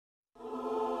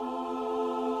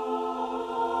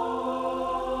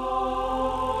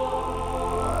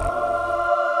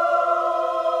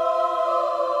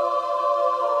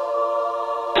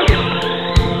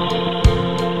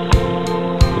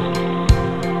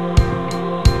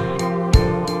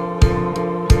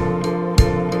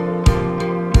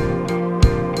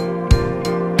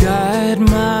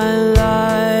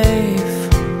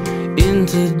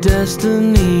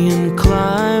destiny and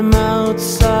climb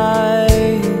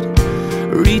outside.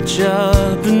 Reach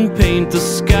up and paint the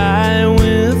sky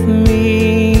with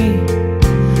me.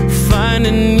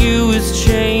 Finding you has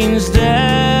changed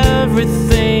everything,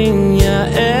 yeah,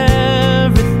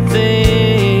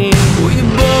 everything. We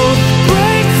both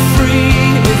break free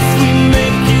if we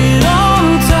make it on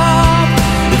top.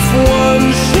 If one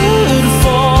should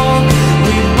fall,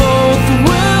 we both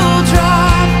will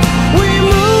drop. We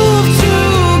move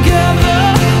together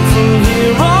from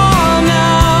here on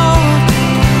out.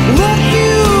 What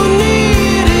you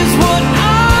need is what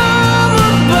I'm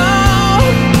about.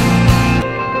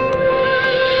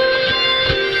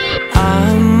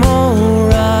 I'm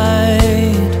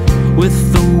alright with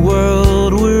the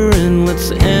world we're in. Let's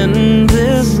end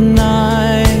this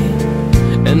night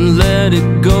and let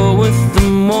it go with the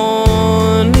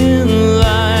morning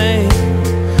light.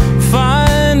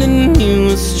 Finding you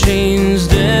has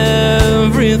changed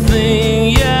everything,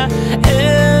 yeah,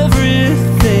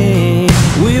 everything.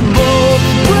 We both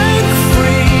break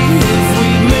free if we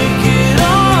make it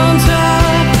on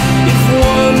top. If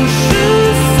one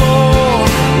should fall,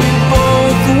 we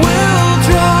both will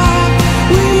drop.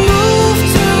 We move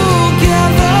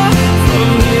together from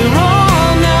here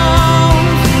on out.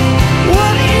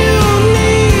 What you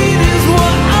need is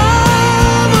what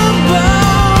I'm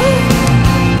about.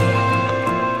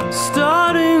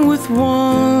 Starting with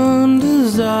one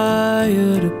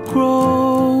desire to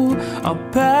grow, our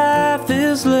path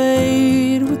is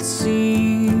laid with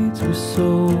seeds we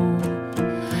sow.